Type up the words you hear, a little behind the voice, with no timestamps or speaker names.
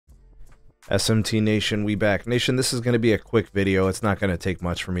SMT Nation, we back. Nation, this is going to be a quick video. It's not going to take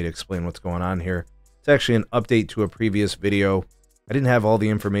much for me to explain what's going on here. It's actually an update to a previous video. I didn't have all the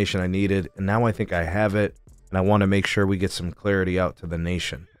information I needed, and now I think I have it, and I want to make sure we get some clarity out to the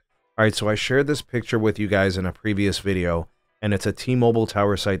nation. Alright, so I shared this picture with you guys in a previous video, and it's a T-Mobile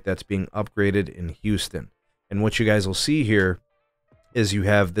tower site that's being upgraded in Houston. And what you guys will see here is you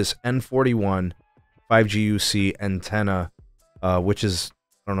have this N41 5G UC antenna, which is,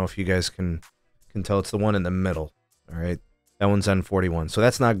 I don't know if you guys can tell, it's the one in the middle. All right, that one's N41, so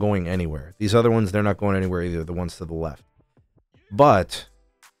that's not going anywhere. These other ones, they're not going anywhere either, the ones to the left. But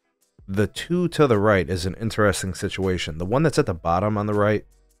the two to the right is an interesting situation. The one that's at the bottom on the right,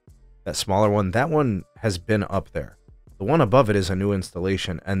 that smaller one, that one has been up there. The one above it is a new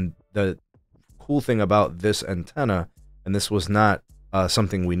installation, and the cool thing about this antenna, and this was not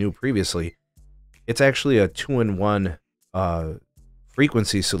something we knew previously, it's actually a 2-in-1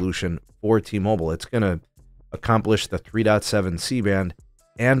 frequency solution for T-Mobile. It's going to accomplish the 3.7 C-band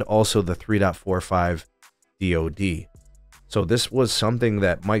and also the 3.45 DOD. So this was something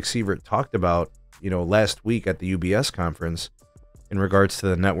that Mike Sievert talked about, last week at the UBS conference in regards to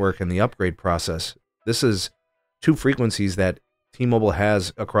the network and the upgrade process. This is two frequencies that T-Mobile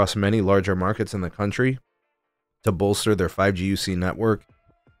has across many larger markets in the country to bolster their 5G UC network.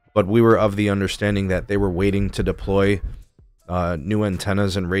 But we were of the understanding that they were waiting to deploy new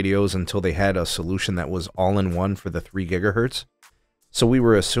antennas and radios until they had a solution that was all-in-one for the 3 gigahertz. So we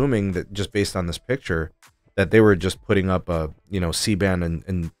were assuming that, just based on this picture, that they were just putting up a C-band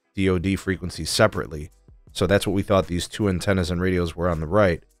and DOD frequencies separately. So that's what we thought these two antennas and radios were on the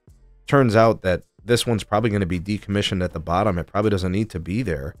right. Turns out that this one's probably going to be decommissioned at the bottom. It probably doesn't need to be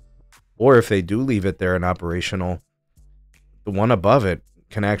there. Or if they do leave it there and operational, the one above it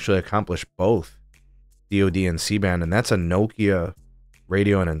can actually accomplish both DOD and C-band, and that's a Nokia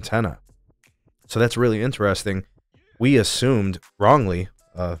radio and antenna. So that's really interesting. We assumed wrongly,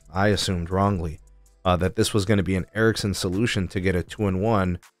 I assumed wrongly, that this was going to be an Ericsson solution to get a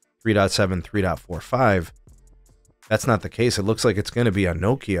 2-in-1 3.7 3.45. That's not the case. It looks like it's going to be a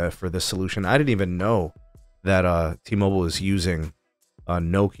Nokia for this solution. I didn't even know that T-Mobile is using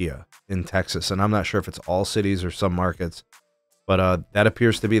Nokia in Texas, and I'm not sure if it's all cities or some markets, but that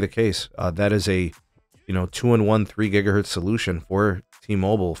appears to be the case. That is a 2-in-1 3 gigahertz solution for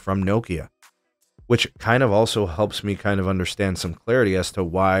T-Mobile from Nokia, which kind of also helps me kind of understand some clarity as to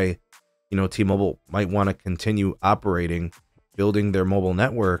why T-Mobile might want to continue operating, building their mobile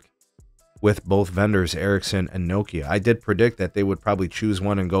network with both vendors, Ericsson and Nokia. I did predict that they would probably choose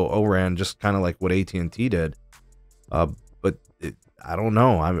one and go O-RAN, just kind of like what AT&T did. But I don't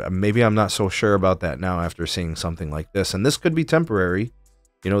know. Maybe I'm not so sure about that now after seeing something like this. And this could be temporary.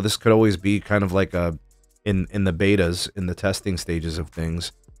 This could always be kind of like in the betas, in the testing stages of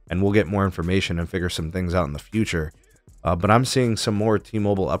things. And we'll get more information and figure some things out in the future. But I'm seeing some more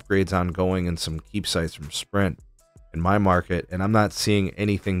T-Mobile upgrades ongoing and some keep sites from Sprint in my market, and I'm not seeing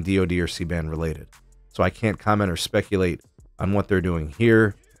anything DOD or C-band related. So I can't comment or speculate on what they're doing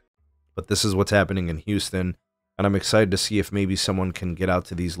here, but this is what's happening in Houston, and I'm excited to see if maybe someone can get out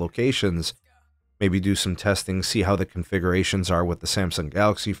to these locations, maybe do some testing, see how the configurations are with the Samsung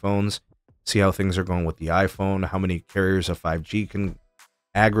Galaxy phones, see how things are going with the iPhone, how many carriers of 5G can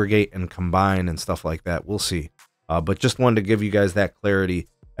aggregate and combine and stuff like that. We'll see. But just wanted to give you guys that clarity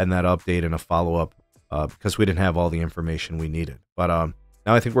and that update and a follow-up because we didn't have all the information we needed. But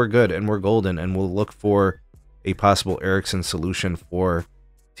now I think we're good and we're golden, and we'll look for a possible Ericsson solution for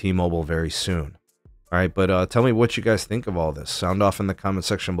T-Mobile very soon. All right, but tell me what you guys think of all this. Sound off in the comment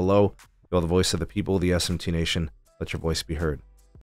section below. You're the voice of the people, the SMT Nation. Let your voice be heard.